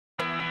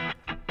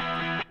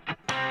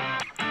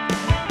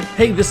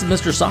Hey, this is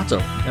Mr. Sato,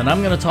 and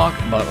I'm going to talk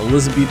about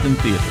Elizabethan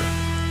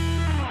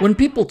theater. When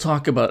people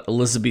talk about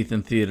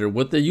Elizabethan theater,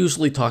 what they're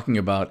usually talking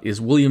about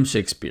is William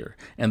Shakespeare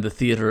and the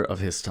theater of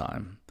his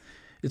time.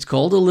 It's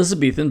called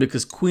Elizabethan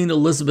because Queen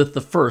Elizabeth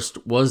I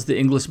was the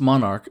English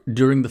monarch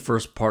during the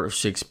first part of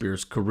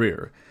Shakespeare's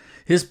career.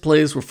 His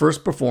plays were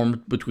first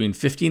performed between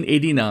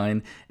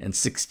 1589 and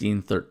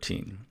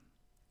 1613.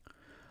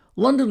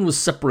 London was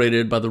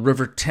separated by the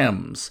River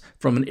Thames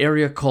from an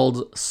area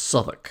called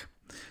Southwark.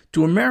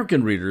 To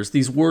American readers,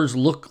 these words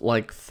look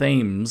like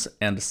Thames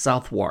and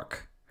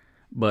Southwark,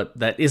 but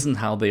that isn't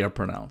how they are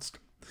pronounced.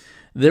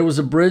 There was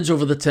a bridge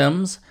over the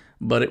Thames,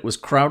 but it was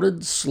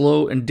crowded,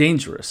 slow, and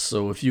dangerous,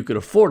 so if you could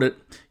afford it,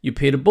 you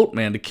paid a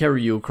boatman to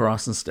carry you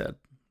across instead.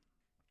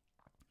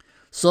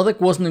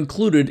 Southwark wasn't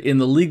included in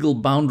the legal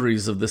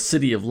boundaries of the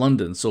City of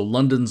London, so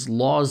London's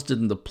laws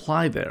didn't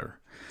apply there.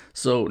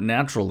 So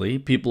naturally,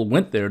 people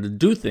went there to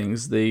do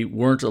things they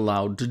weren't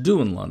allowed to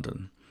do in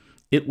London.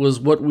 It was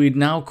what we'd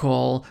now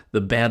call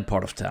the bad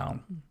part of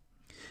town.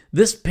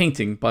 This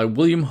painting by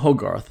William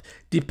Hogarth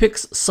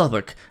depicts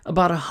Southwark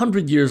about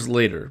 100 years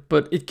later,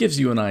 but it gives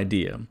you an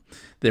idea.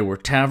 There were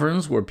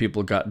taverns where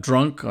people got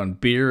drunk on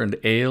beer and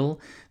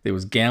ale. There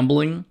was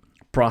gambling,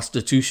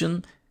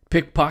 prostitution,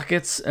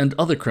 pickpockets, and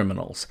other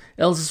criminals,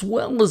 as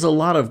well as a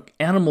lot of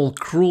animal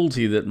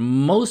cruelty that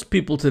most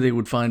people today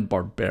would find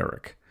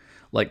barbaric.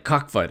 Like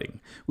cockfighting,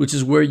 which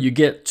is where you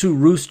get two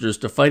roosters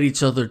to fight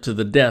each other to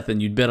the death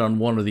and you'd bet on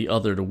one or the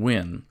other to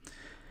win.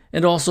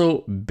 And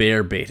also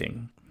bear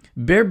baiting.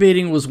 Bear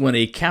baiting was when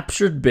a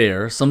captured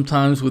bear,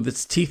 sometimes with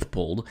its teeth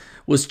pulled,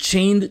 was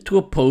chained to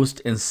a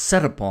post and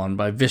set upon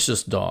by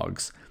vicious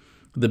dogs.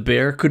 The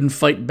bear couldn't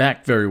fight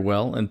back very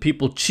well, and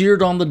people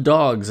cheered on the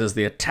dogs as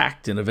they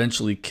attacked and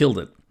eventually killed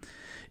it.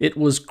 It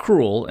was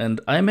cruel,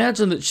 and I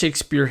imagine that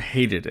Shakespeare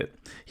hated it.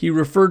 He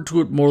referred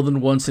to it more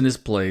than once in his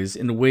plays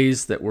in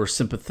ways that were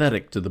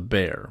sympathetic to the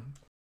bear.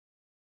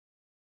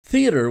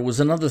 Theater was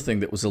another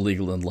thing that was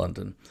illegal in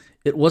London.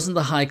 It wasn't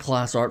the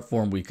high-class art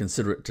form we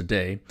consider it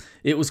today.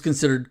 It was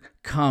considered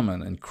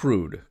common and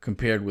crude,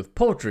 compared with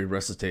poetry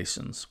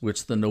recitations,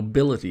 which the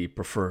nobility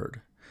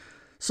preferred.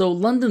 So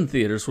London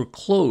theaters were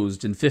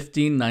closed in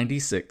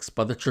 1596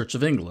 by the Church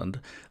of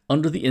England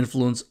under the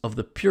influence of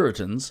the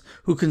Puritans,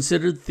 who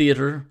considered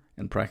theater,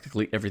 and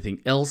practically everything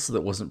else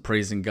that wasn't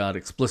praising God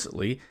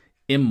explicitly,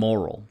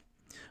 immoral.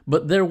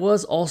 But there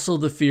was also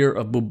the fear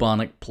of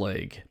bubonic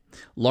plague.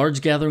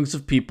 Large gatherings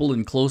of people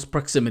in close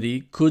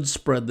proximity could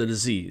spread the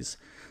disease.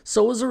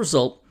 So as a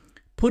result,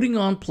 putting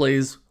on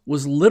plays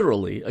was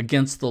literally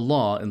against the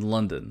law in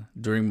London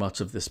during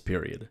much of this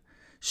period.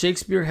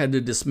 Shakespeare had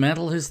to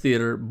dismantle his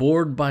theater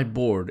board by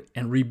board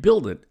and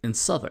rebuild it in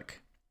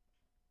Southwark.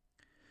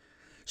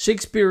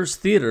 Shakespeare's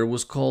theater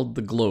was called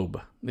The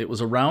Globe. It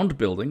was a round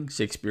building.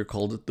 Shakespeare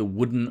called it the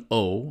Wooden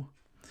O.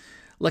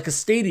 Like a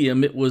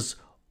stadium, it was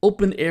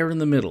open air in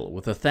the middle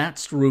with a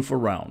thatched roof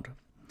around.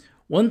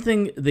 One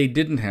thing they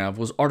didn't have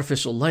was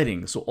artificial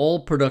lighting, so all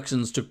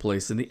productions took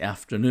place in the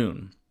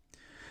afternoon.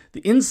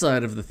 The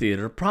inside of the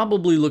theater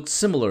probably looked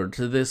similar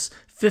to this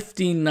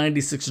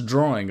 1596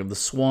 drawing of the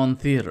Swan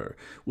Theater,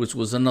 which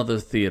was another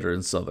theater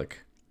in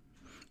Southwark.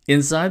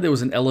 Inside there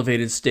was an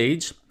elevated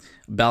stage,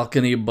 a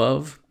balcony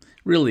above,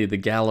 really the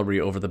gallery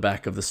over the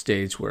back of the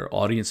stage where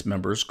audience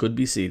members could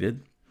be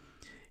seated.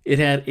 It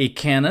had a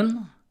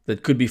cannon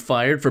that could be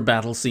fired for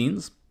battle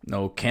scenes.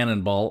 No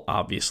cannonball,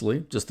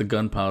 obviously, just the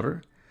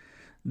gunpowder.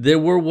 There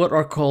were what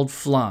are called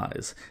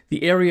flies,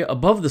 the area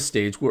above the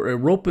stage where a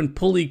rope and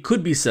pulley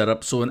could be set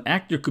up so an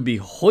actor could be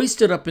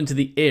hoisted up into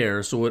the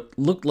air so it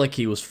looked like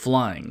he was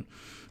flying,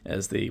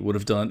 as they would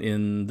have done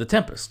in The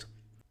Tempest.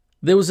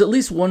 There was at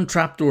least one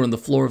trapdoor in the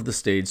floor of the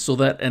stage so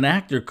that an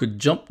actor could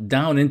jump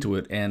down into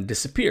it and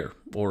disappear,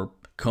 or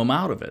come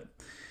out of it.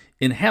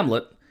 In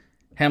Hamlet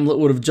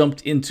would have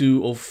jumped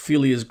into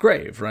Ophelia's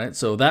grave, right?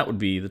 So that would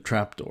be the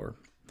trapdoor.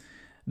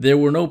 There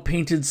were no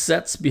painted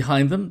sets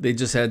behind them, they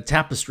just had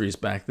tapestries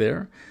back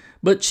there.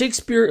 But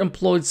Shakespeare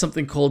employed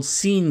something called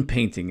scene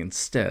painting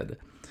instead.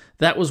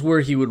 That was where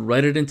he would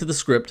write it into the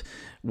script,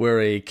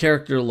 where a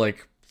character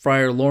like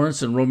Friar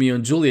Lawrence in Romeo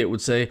and Juliet would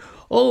say,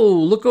 "Oh,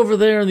 look over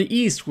there in the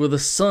east where the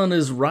sun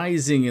is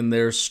rising and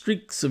there are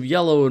streaks of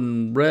yellow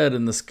and red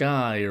in the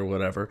sky," or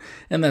whatever,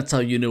 and that's how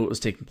you knew it was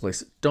taking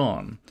place at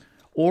dawn.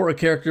 Or a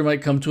character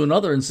might come to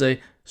another and say,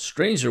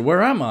 "Stranger,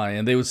 where am I?"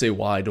 And they would say,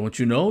 "Why, don't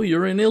you know?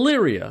 You're in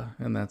Illyria."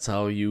 And that's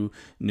how you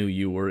knew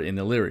you were in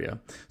Illyria.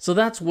 So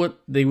that's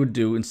what they would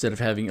do instead of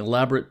having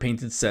elaborate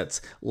painted sets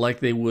like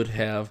they would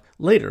have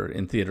later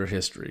in theater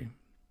history.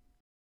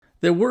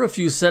 There were a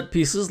few set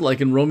pieces,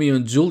 like in Romeo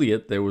and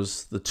Juliet, there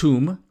was the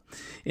tomb.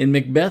 In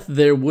Macbeth,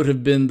 there would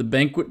have been the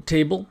banquet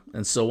table,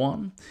 and so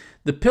on.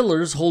 The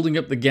pillars holding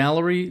up the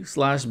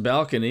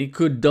gallery/balcony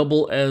could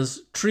double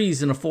as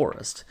trees in a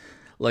forest,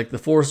 like the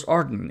Forest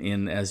Arden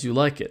in As You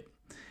Like It.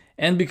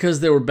 And because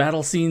there were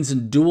battle scenes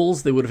and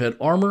duels, they would have had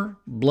armor,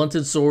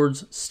 blunted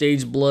swords,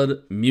 stage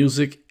blood,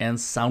 music, and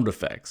sound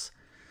effects.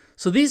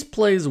 So these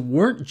plays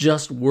weren't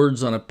just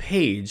words on a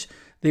page,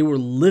 they were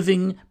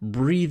living,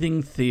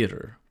 breathing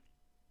theater.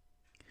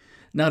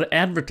 Now, to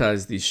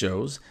advertise these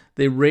shows,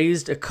 they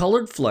raised a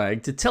colored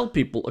flag to tell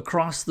people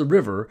across the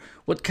river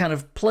what kind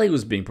of play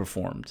was being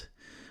performed.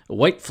 A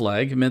white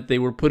flag meant they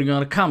were putting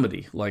on a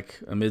comedy, like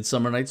A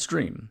Midsummer Night's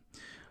Dream.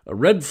 A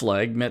red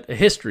flag meant a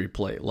history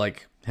play,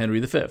 like Henry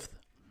V.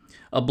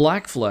 A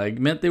black flag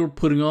meant they were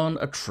putting on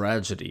a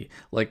tragedy,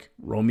 like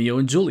Romeo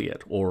and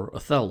Juliet or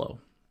Othello.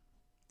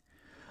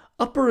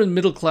 Upper and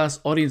middle class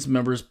audience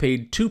members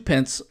paid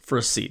 2p for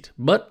a seat,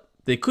 but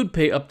they could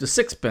pay up to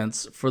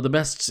 6p for the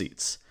best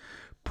seats.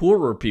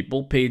 Poorer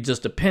people paid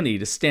just a penny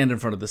to stand in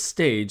front of the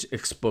stage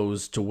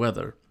exposed to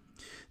weather.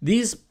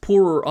 These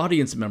poorer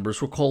audience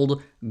members were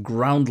called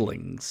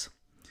groundlings.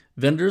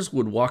 Vendors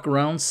would walk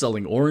around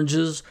selling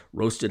oranges,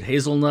 roasted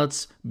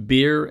hazelnuts,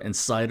 beer, and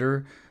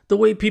cider, the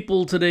way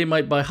people today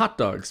might buy hot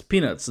dogs,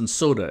 peanuts, and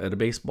soda at a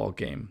baseball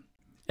game.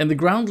 And the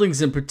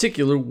groundlings in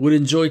particular would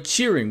enjoy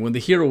cheering when the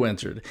hero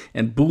entered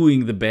and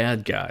booing the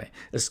bad guy,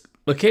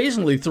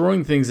 occasionally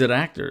throwing things at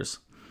actors.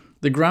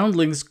 The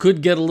groundlings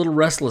could get a little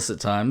restless at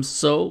times,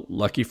 so,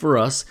 lucky for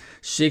us,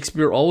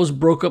 Shakespeare always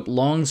broke up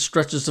long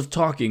stretches of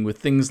talking with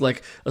things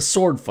like a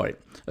sword fight,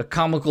 a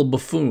comical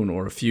buffoon,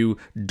 or a few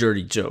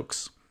dirty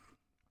jokes.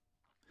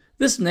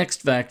 This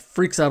next fact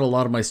freaks out a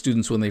lot of my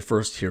students when they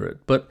first hear it,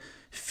 but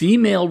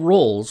female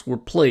roles were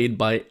played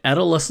by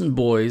adolescent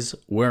boys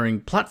wearing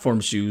platform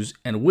shoes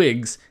and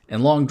wigs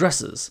and long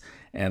dresses,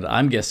 and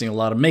I'm guessing a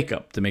lot of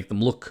makeup to make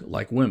them look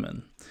like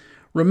women.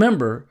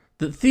 Remember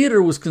that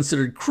theater was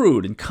considered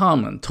crude and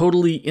common,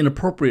 totally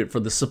inappropriate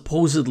for the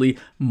supposedly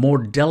more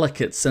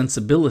delicate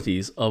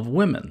sensibilities of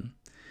women.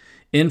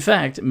 In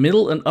fact,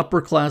 middle and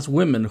upper class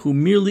women who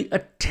merely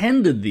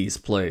attended these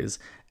plays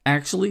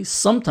actually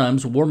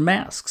sometimes wore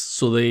masks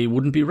so they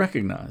wouldn't be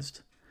recognized.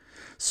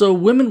 So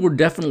women were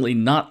definitely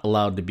not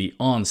allowed to be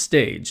on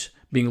stage,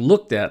 being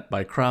looked at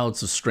by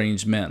crowds of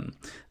strange men.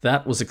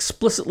 That was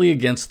explicitly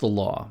against the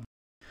law.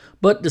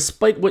 But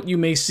despite what you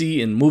may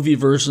see in movie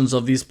versions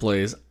of these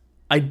plays,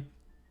 I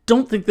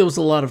don't think there was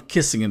a lot of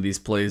kissing in these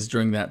plays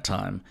during that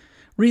time.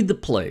 Read the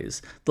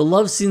plays. The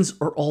love scenes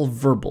are all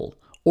verbal,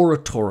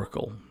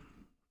 oratorical.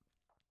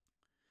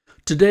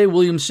 Today,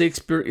 William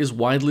Shakespeare is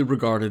widely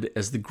regarded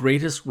as the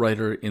greatest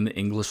writer in the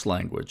English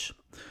language.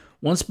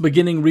 Once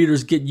beginning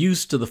readers get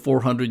used to the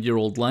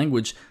 400-year-old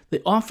language,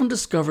 they often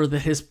discover that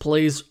his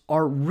plays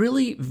are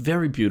really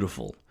very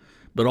beautiful,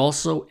 but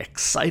also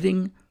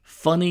exciting,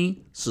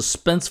 funny,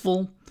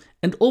 suspenseful,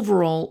 and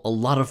overall a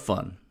lot of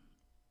fun.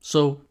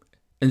 So,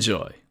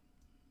 enjoy.